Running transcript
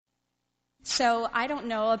So I don't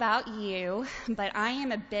know about you, but I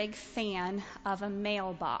am a big fan of a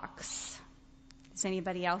mailbox. Is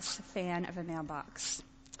anybody else a fan of a mailbox?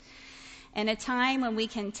 In a time when we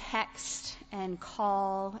can text and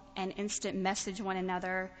call and instant message one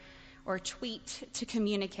another or tweet to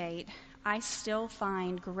communicate, I still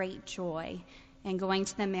find great joy in going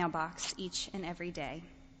to the mailbox each and every day.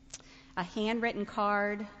 A handwritten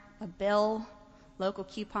card, a bill, local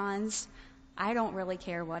coupons, I don't really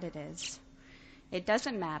care what it is. It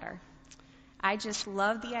doesn't matter. I just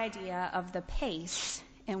love the idea of the pace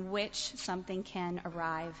in which something can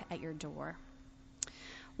arrive at your door.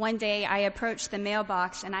 One day I approached the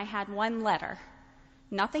mailbox and I had one letter.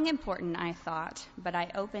 Nothing important, I thought, but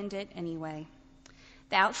I opened it anyway.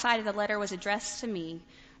 The outside of the letter was addressed to me,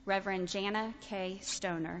 Reverend Jana K.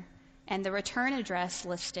 Stoner, and the return address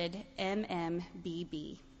listed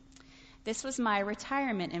MMBB. This was my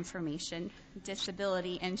retirement information,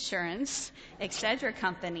 disability insurance, etc.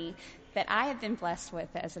 company that I have been blessed with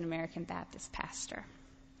as an American Baptist pastor.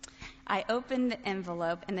 I opened the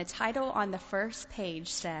envelope, and the title on the first page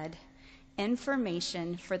said,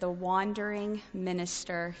 Information for the Wandering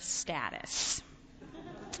Minister Status.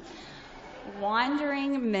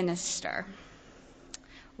 Wandering minister.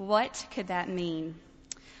 What could that mean?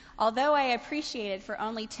 Although I appreciated for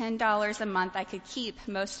only $10 a month I could keep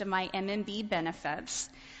most of my MMB benefits,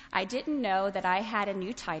 I didn't know that I had a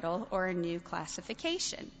new title or a new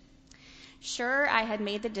classification. Sure, I had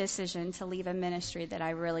made the decision to leave a ministry that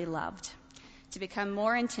I really loved, to become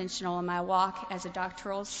more intentional in my walk as a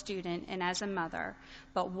doctoral student and as a mother,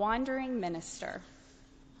 but wandering minister,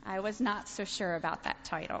 I was not so sure about that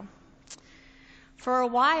title. For a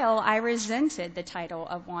while, I resented the title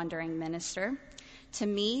of wandering minister. To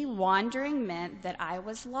me, wandering meant that I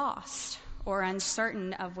was lost or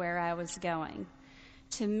uncertain of where I was going.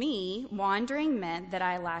 To me, wandering meant that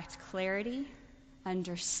I lacked clarity,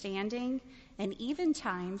 understanding, and even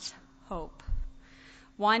times hope.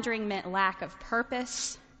 Wandering meant lack of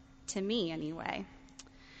purpose, to me anyway.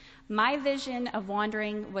 My vision of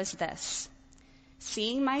wandering was this: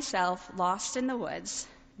 seeing myself lost in the woods,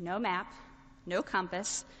 no map, no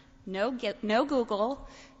compass, no Google,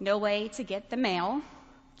 no way to get the mail,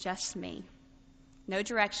 just me. No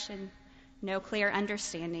direction, no clear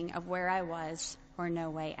understanding of where I was, or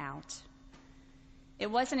no way out.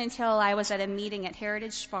 It wasn't until I was at a meeting at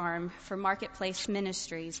Heritage Farm for Marketplace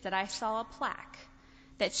Ministries that I saw a plaque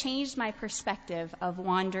that changed my perspective of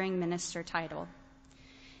wandering minister title.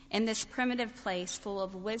 In this primitive place full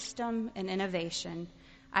of wisdom and innovation,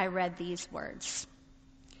 I read these words: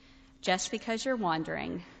 Just because you're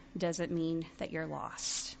wandering doesn't mean that you're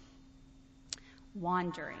lost.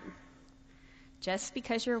 Wandering. Just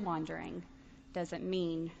because you're wandering doesn't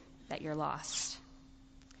mean that you're lost.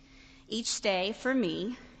 Each day, for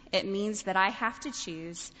me, it means that I have to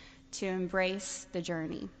choose to embrace the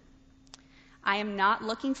journey. I am not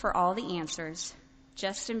looking for all the answers,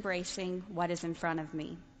 just embracing what is in front of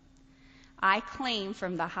me. I claim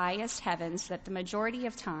from the highest heavens that the majority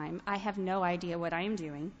of time I have no idea what I am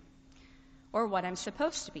doing or what I'm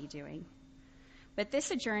supposed to be doing. But this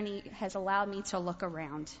journey has allowed me to look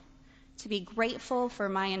around, to be grateful for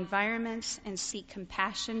my environments and seek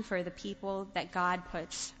compassion for the people that God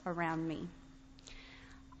puts around me.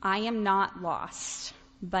 I am not lost,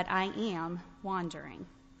 but I am wandering.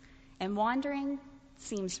 And wandering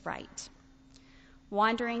seems right.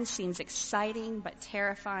 Wandering seems exciting but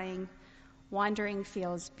terrifying. Wandering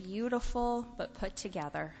feels beautiful but put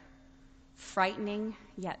together. Frightening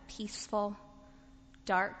yet peaceful,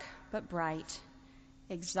 dark but bright,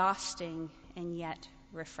 exhausting and yet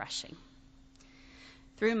refreshing.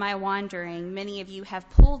 Through my wandering, many of you have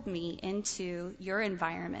pulled me into your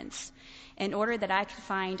environments in order that I could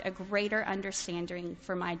find a greater understanding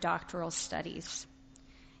for my doctoral studies.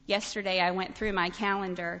 Yesterday, I went through my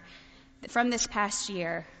calendar from this past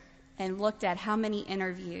year and looked at how many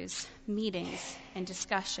interviews, meetings, and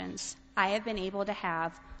discussions I have been able to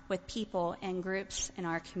have with people and groups in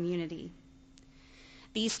our community.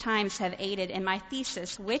 These times have aided in my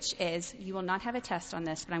thesis, which is, you will not have a test on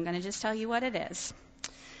this, but I'm going to just tell you what it is: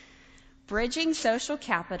 bridging social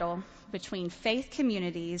capital between faith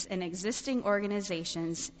communities and existing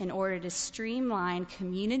organizations in order to streamline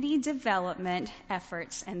community development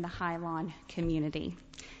efforts in the Highland community.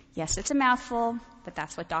 Yes, it's a mouthful, but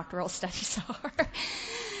that's what doctoral studies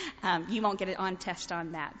are. You won't get it on test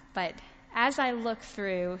on that. But as I look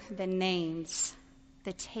through the names,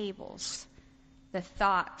 the tables, the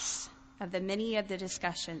thoughts of the many of the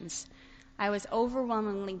discussions, I was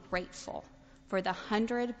overwhelmingly grateful for the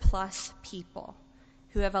 100+ people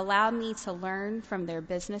who have allowed me to learn from their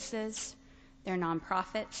businesses, their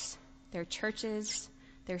nonprofits, their churches,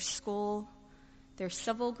 their school, their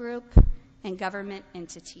civil group, and government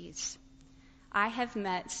entities. I have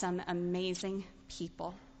met some amazing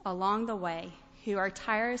people along the way who are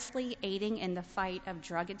tirelessly aiding in the fight of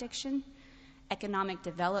drug addiction, economic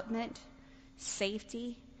development,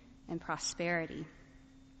 safety, and prosperity.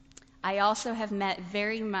 I also have met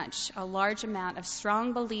very much a large amount of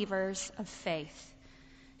strong believers of faith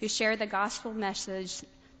who share the gospel message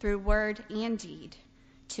through word and deed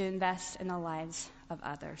to invest in the lives of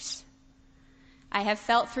others. I have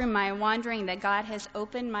felt through my wandering that God has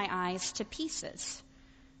opened my eyes to pieces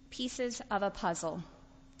of a puzzle.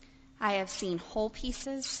 I have seen whole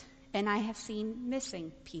pieces, and I have seen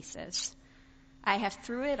missing pieces. I have,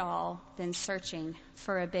 through it all, been searching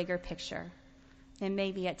for a bigger picture, and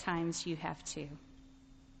maybe at times you have too.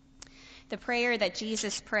 The prayer that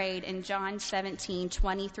Jesus prayed in John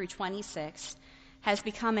 17:20 through 26 has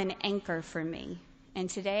become an anchor for me, and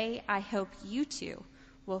today I hope you too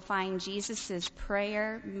will find Jesus'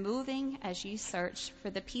 prayer moving as you search for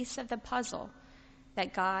the piece of the puzzle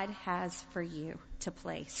that God has for you to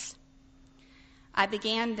place. I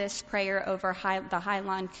began this prayer over the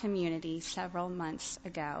Highline community several months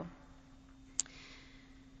ago.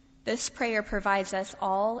 This prayer provides us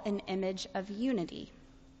all an image of unity,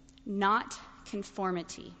 not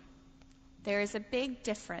conformity. There is a big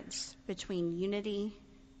difference between unity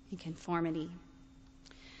and conformity.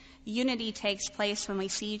 Unity takes place when we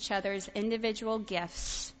see each other's individual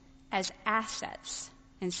gifts as assets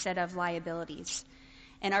instead of liabilities,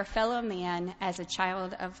 and our fellow man as a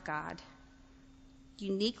child of God,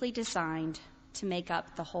 uniquely designed to make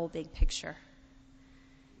up the whole big picture.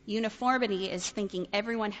 Uniformity is thinking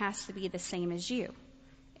everyone has to be the same as you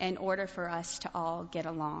in order for us to all get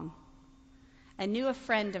along. A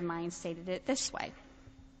friend of mine stated it this way: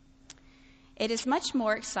 it is much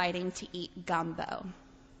more exciting to eat gumbo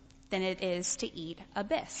than it is to eat a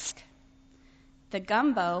bisque. The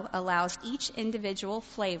gumbo allows each individual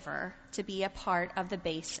flavor to be a part of the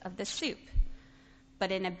base of the soup.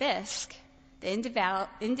 But in a bisque, the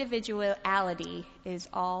individuality is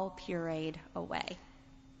all pureed away.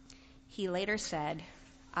 He later said,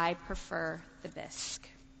 "I prefer the bisque."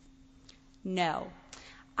 No,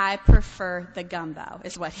 I prefer the gumbo,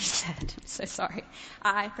 is what he said. I'm so sorry.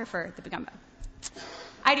 I prefer the gumbo.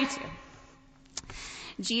 I do too.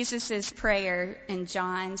 Jesus' prayer in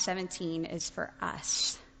John 17 is for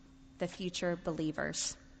us, the future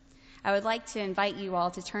believers. I would like to invite you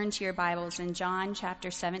all to turn to your Bibles in John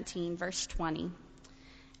chapter 17, verse 20,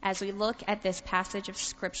 as we look at this passage of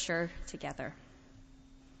Scripture together.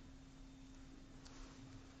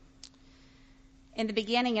 In the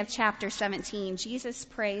beginning of chapter 17, Jesus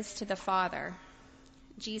prays to the Father.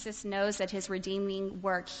 Jesus knows that his redeeming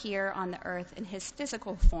work here on the earth in his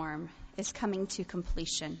physical form is coming to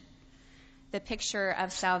completion. The picture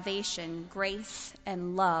of salvation, grace,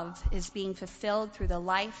 and love is being fulfilled through the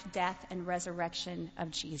life, death, and resurrection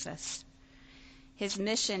of Jesus. His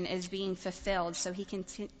mission is being fulfilled, so he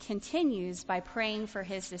continues by praying for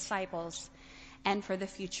his disciples and for the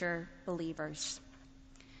future believers.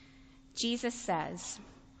 Jesus says,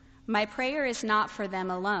 "My prayer is not for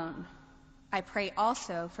them alone. I pray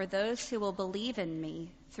also for those who will believe in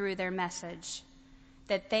me through their message,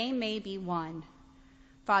 that they may be one.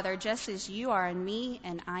 Father, just as you are in me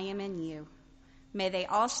and I am in you, may they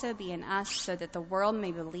also be in us, so that the world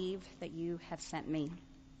may believe that you have sent me."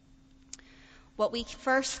 What we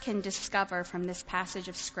first can discover from this passage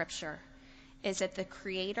of Scripture is that the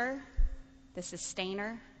Creator, the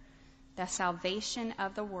Sustainer, the salvation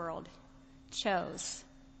of the world, chose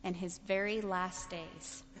in his very last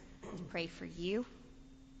days to pray for you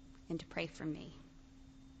and to pray for me.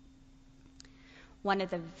 One of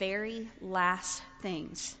the very last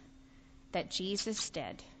things that Jesus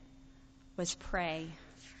did was pray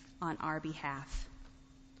on our behalf.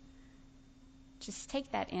 Just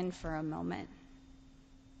take that in for a moment.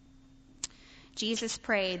 Jesus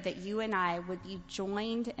prayed that you and I would be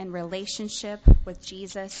joined in relationship with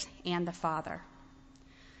Jesus and the Father.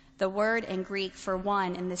 The word in Greek for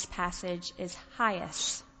one in this passage is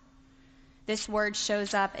hias. This word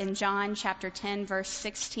shows up in John chapter 10, verse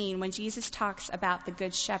 16, when Jesus talks about the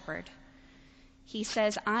Good Shepherd. He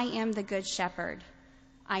says, "I am the Good Shepherd.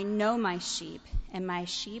 I know my sheep, and my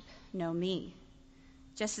sheep know me.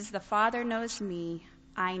 Just as the Father knows me,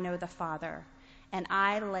 I know the Father, and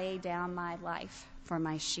I lay down my life for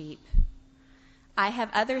my sheep. I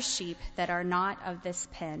have other sheep that are not of this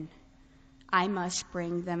pen. I must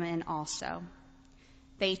bring them in also.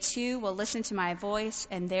 They too will listen to my voice,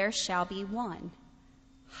 and there shall be one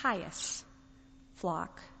highest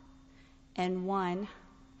flock and one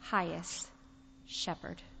highest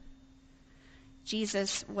shepherd."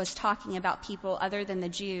 Jesus was talking about people other than the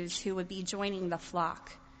Jews who would be joining the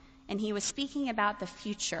flock. And he was speaking about the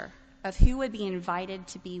future of who would be invited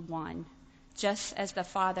to be one, just as the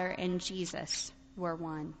Father and Jesus were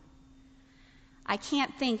one. I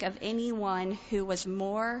can't think of anyone who was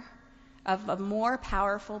more of a more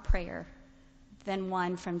powerful prayer than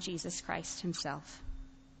one from Jesus Christ himself.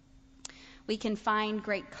 We can find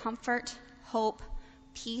great comfort, hope,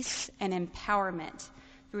 peace, and empowerment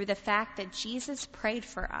through the fact that Jesus prayed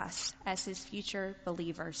for us as his future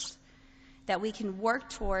believers, that we can work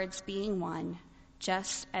towards being one,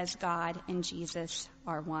 just as God and Jesus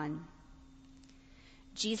are one.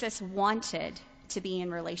 Jesus wanted to be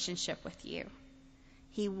in relationship with you.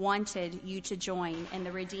 He wanted you to join in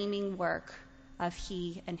the redeeming work of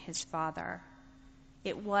he and his Father.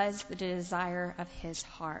 It was the desire of his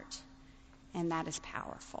heart, and that is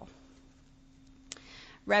powerful.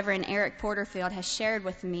 Reverend Eric Porterfield has shared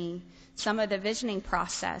with me some of the visioning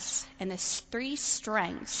process and the 3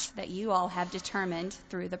 strengths that you all have determined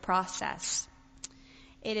through the process.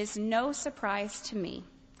 It is no surprise to me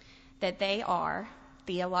that they are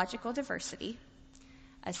theological diversity,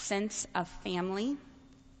 a sense of family,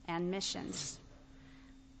 and missions.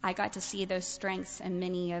 I got to see those strengths in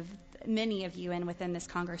many of you and within this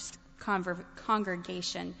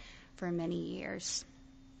congregation for many years.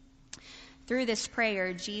 Through this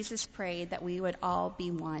prayer, Jesus prayed that we would all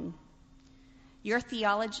be one. Your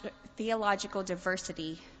theological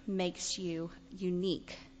diversity makes you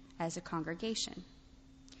unique as a congregation.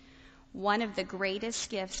 One of the greatest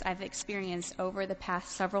gifts I've experienced over the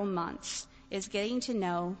past several months is getting to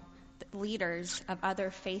know the leaders of other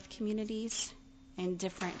faith communities and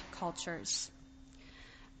different cultures.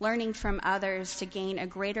 Learning from others to gain a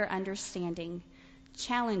greater understanding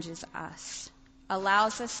challenges us,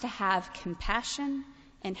 allows us to have compassion,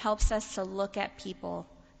 and helps us to look at people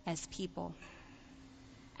as people.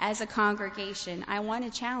 As a congregation, I want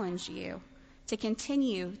to challenge you to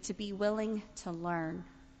continue to be willing to learn,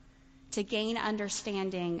 to gain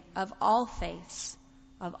understanding of all faiths,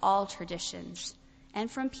 of all traditions, and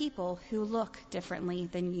from people who look differently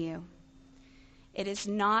than you. It is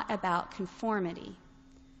not about conformity,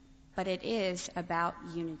 but it is about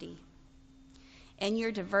unity. In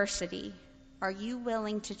your diversity, are you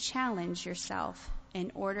willing to challenge yourself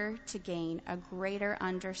in order to gain a greater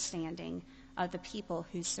understanding of the people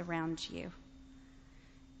who surround you?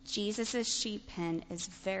 Jesus' sheep pen is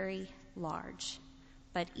very large,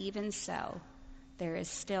 but even so, there is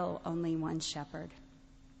still only one shepherd.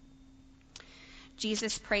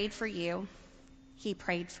 Jesus prayed for you. He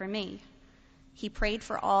prayed for me. He prayed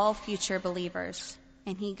for all future believers.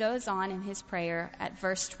 And he goes on in his prayer at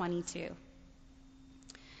verse 22.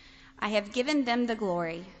 I have given them the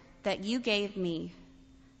glory that you gave me,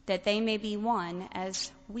 that they may be one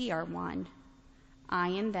as we are one, I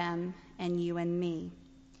and them and you and me.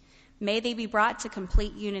 May they be brought to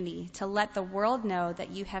complete unity, to let the world know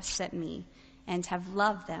that you have sent me and have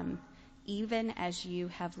loved them, even as you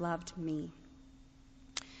have loved me.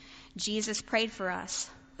 Jesus prayed for us,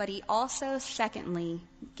 but he also, secondly,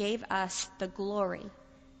 gave us the glory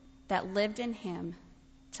that lived in him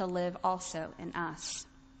to live also in us.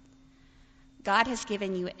 God has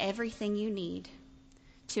given you everything you need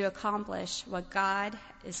to accomplish what God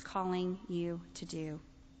is calling you to do.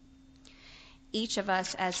 Each of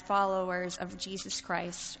us, as followers of Jesus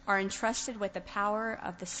Christ, are entrusted with the power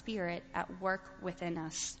of the Spirit at work within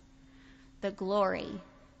us. The glory,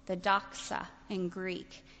 the doxa in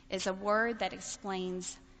Greek, is a word that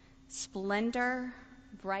explains splendor,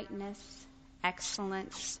 brightness,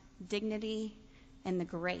 excellence, dignity, and the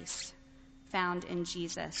grace found in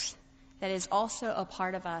Jesus that is also a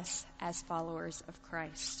part of us as followers of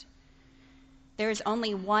Christ. There is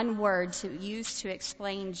only one word to use to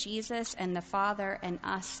explain Jesus and the Father and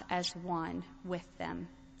us as one with them,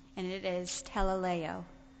 and it is telaleo,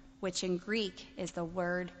 which in Greek is the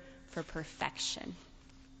word for perfection.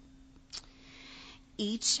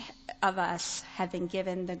 Each of us have been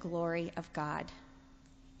given the glory of God.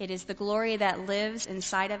 It is the glory that lives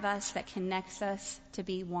inside of us that connects us to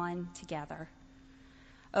be one together.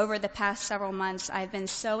 Over the past several months, I've been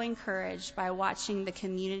so encouraged by watching the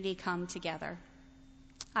community come together.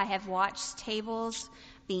 I have watched tables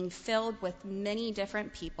being filled with many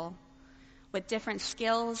different people with different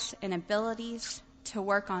skills and abilities to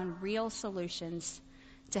work on real solutions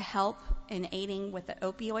to help in aiding with the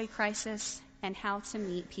opioid crisis and how to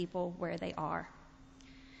meet people where they are.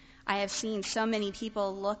 I have seen so many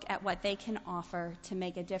people look at what they can offer to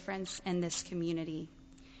make a difference in this community,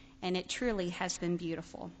 and it truly has been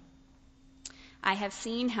beautiful. I have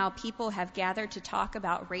seen how people have gathered to talk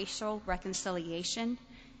about racial reconciliation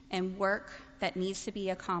and work that needs to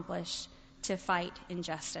be accomplished to fight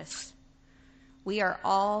injustice. We are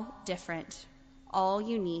all different, all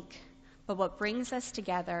unique, but what brings us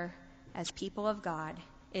together as people of God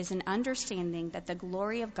is an understanding that the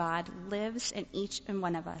glory of God lives in each and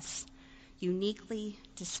one of us, uniquely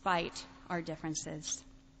despite our differences.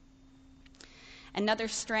 Another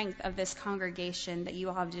strength of this congregation that you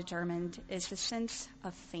all have determined is the sense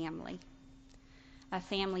of family. A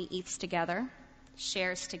family eats together,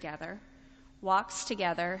 shares together, walks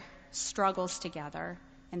together, struggles together,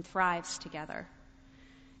 and thrives together.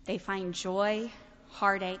 They find joy,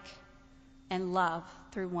 heartache, and love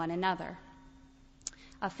through one another.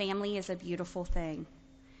 A family is a beautiful thing.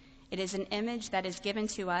 It is an image that is given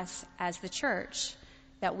to us as the church,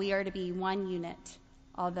 that we are to be one unit,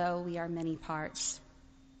 although we are many parts.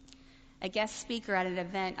 A guest speaker at an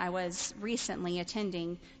event I was recently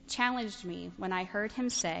attending challenged me when I heard him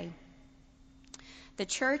say, "The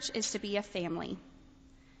church is to be a family,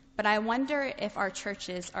 but I wonder if our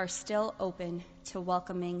churches are still open to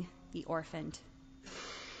welcoming the orphaned."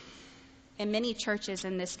 In many churches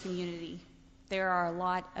in this community, there are a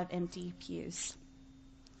lot of empty pews.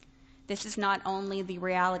 This is not only the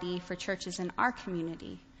reality for churches in our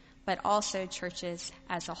community, but also churches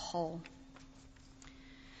as a whole.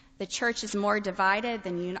 The church is more divided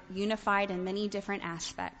than unified in many different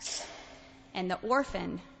aspects, and the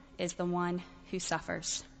orphan is the one who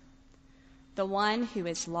suffers, the one who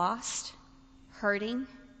is lost, hurting,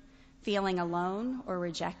 feeling alone or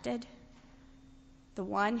rejected, the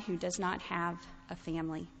one who does not have a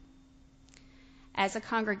family. As a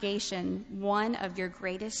congregation, one of your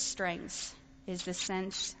greatest strengths is the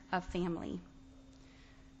sense of family.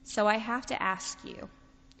 So I have to ask you,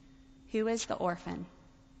 who is the orphan?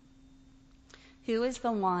 Who is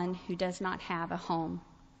the one who does not have a home?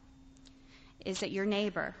 Is it your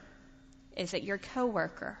neighbor? Is it your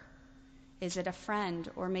coworker? Is it a friend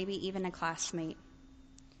or maybe even a classmate?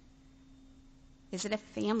 Is it a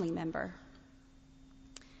family member?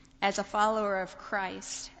 As a follower of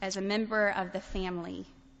Christ, as a member of the family,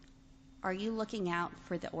 are you looking out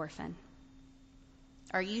for the orphan?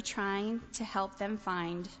 Are you trying to help them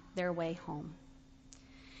find their way home?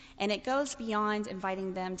 And it goes beyond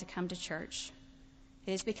inviting them to come to church.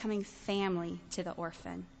 It is becoming family to the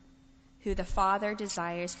orphan, who the Father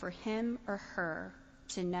desires for him or her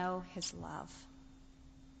to know his love.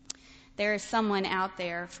 There is someone out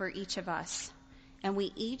there for each of us, and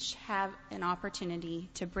we each have an opportunity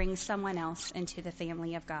to bring someone else into the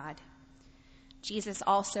family of God. Jesus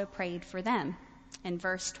also prayed for them in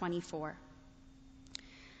verse 24.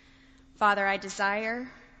 "Father, I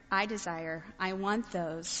want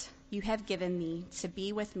those you have given me to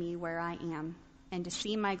be with me where I am and to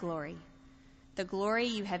see my glory, the glory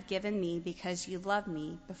you have given me because you loved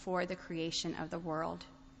me before the creation of the world."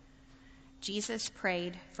 Jesus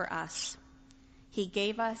prayed for us. He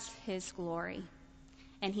gave us his glory,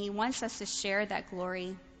 and he wants us to share that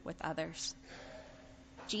glory with others.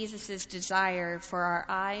 Jesus' desire for our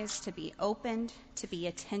eyes to be opened, to be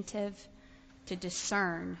attentive, to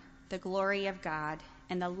discern the glory of God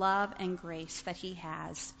and the love and grace that he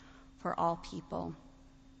has for all people.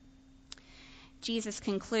 Jesus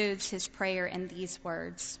concludes his prayer in these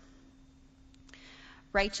words: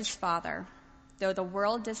 "Righteous Father, though the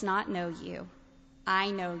world does not know you, I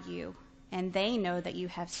know you, and they know that you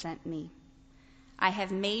have sent me. I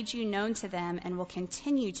have made you known to them and will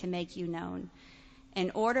continue to make you known, in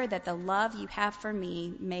order that the love you have for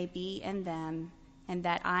me may be in them, and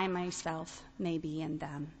that I myself may be in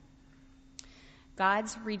them."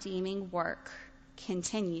 God's redeeming work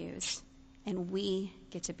continues, and we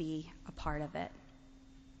get to be a part of it.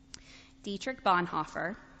 Dietrich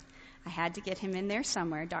Bonhoeffer, I had to get him in there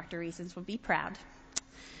somewhere, Dr. Reasons will be proud.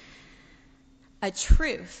 "A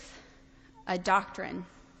truth, a doctrine,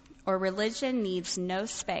 or religion needs no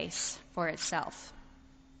space for itself.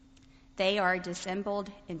 They are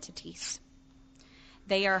dissembled entities.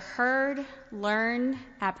 They are heard, learned,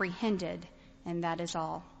 apprehended, and that is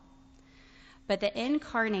all. But the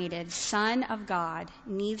incarnated Son of God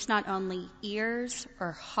needs not only ears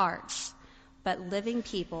or hearts, but living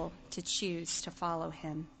people to choose to follow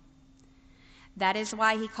him. That is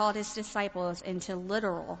why he called his disciples into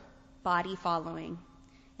literal body following,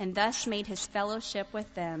 and thus made his fellowship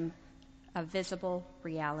with them a visible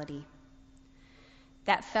reality.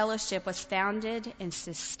 That fellowship was founded and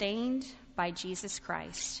sustained by Jesus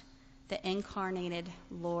Christ, the incarnated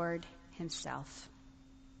Lord himself."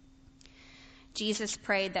 Jesus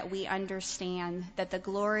prayed that we understand that the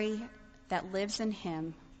glory that lives in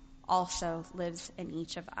him also lives in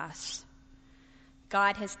each of us.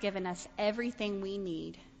 God has given us everything we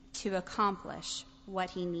need to accomplish what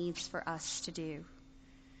he needs for us to do.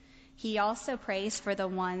 He also prays for the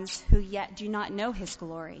ones who yet do not know his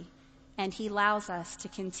glory, and he allows us to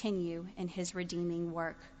continue in his redeeming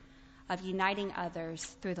work of uniting others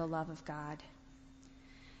through the love of God.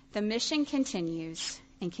 The mission continues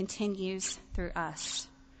and continues through us,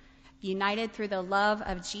 united through the love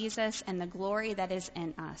of Jesus and the glory that is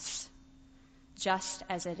in us, just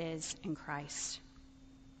as it is in Christ.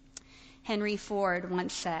 Henry Ford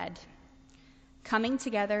once said, "Coming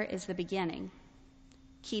together is the beginning.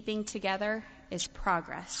 Keeping together is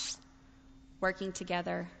progress. Working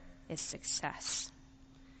together is success."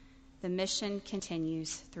 The mission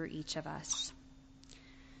continues through each of us.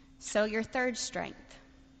 So your third strength,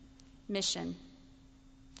 mission.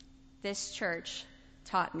 This church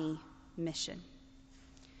taught me mission.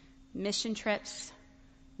 Mission trips,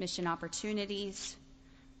 mission opportunities,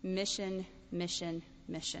 mission, mission,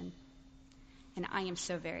 mission. And I am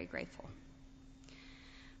so very grateful.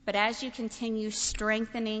 But as you continue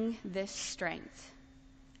strengthening this strength,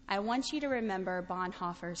 I want you to remember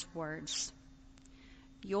Bonhoeffer's words.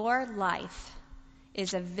 Your life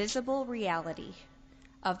is a visible reality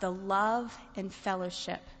of the love and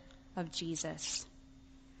fellowship of Jesus.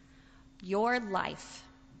 Your life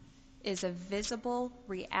is a visible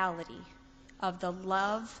reality of the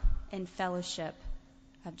love and fellowship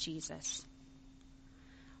of Jesus.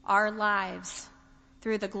 Our lives,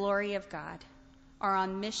 through the glory of God, are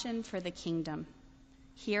on mission for the kingdom,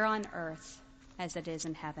 here on earth as it is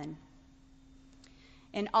in heaven.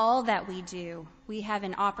 In all that we do, we have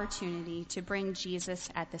an opportunity to bring Jesus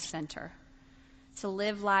at the center, to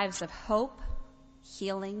live lives of hope,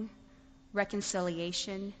 healing,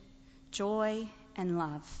 reconciliation, joy, and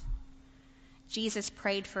love. Jesus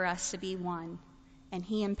prayed for us to be one, and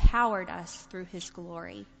he empowered us through his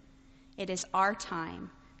glory. It is our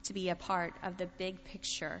time to be a part of the big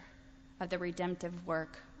picture of the redemptive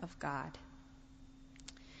work of God.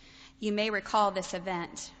 You may recall this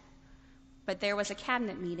event, but there was a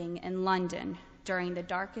cabinet meeting in London during the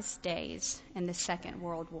darkest days in the Second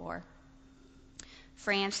World War.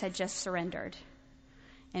 France had just surrendered,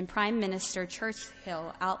 and Prime Minister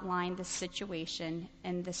Churchill outlined the situation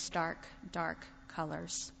in the stark, dark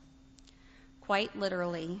colors. Quite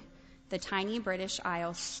literally, the tiny British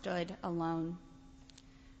Isles stood alone.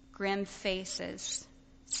 Grim faces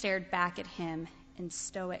stared back at him in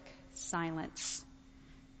stoic silence.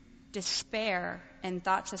 Despair and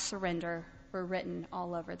thoughts of surrender were written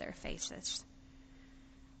all over their faces.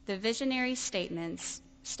 The visionary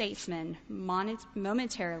statesman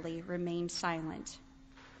momentarily remained silent.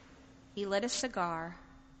 He lit a cigar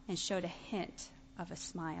and showed a hint of a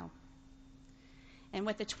smile. And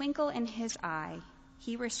with a twinkle in his eye,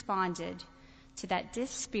 he responded to that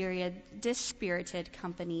dispirited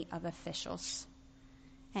company of officials.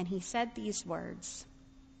 And he said these words,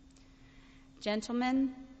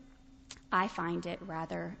 "Gentlemen, I find it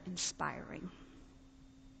rather inspiring.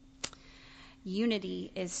 Unity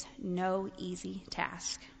is no easy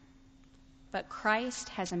task, but Christ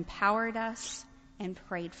has empowered us and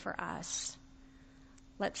prayed for us.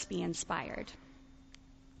 Let's be inspired."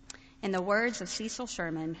 In the words of Cecil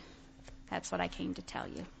Sherman, that's what I came to tell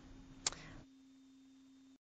you.